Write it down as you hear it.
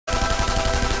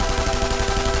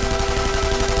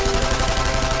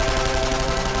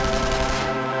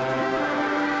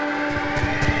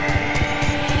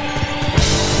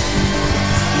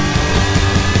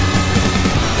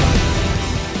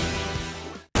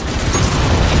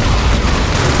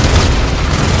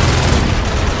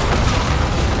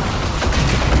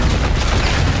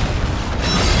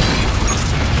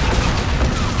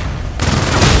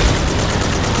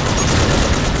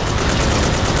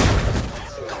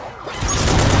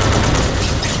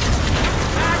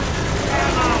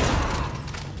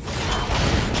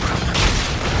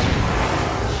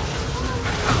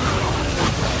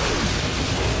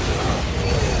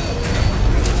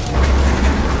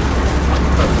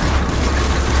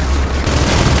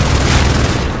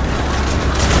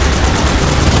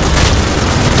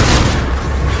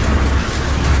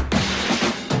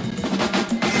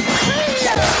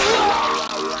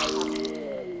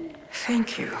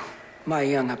my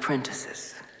young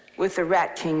apprentices. With the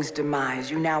Rat King's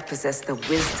demise, you now possess the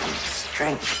wisdom,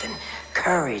 strength, and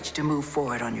courage to move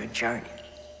forward on your journey.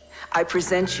 I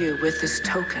present you with this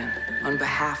token on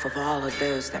behalf of all of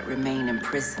those that remain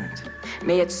imprisoned.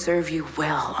 May it serve you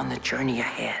well on the journey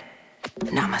ahead.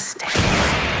 Namaste.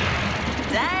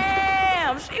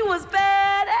 Damn, she was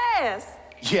badass.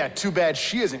 Yeah, too bad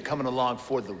she isn't coming along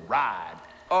for the ride.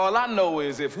 All I know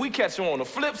is if we catch him on the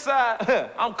flip side,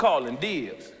 I'm calling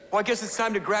dibs. Well, I guess it's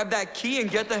time to grab that key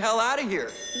and get the hell out of here.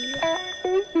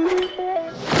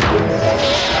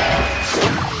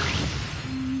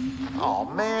 Oh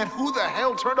man, who the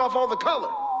hell turned off all the color?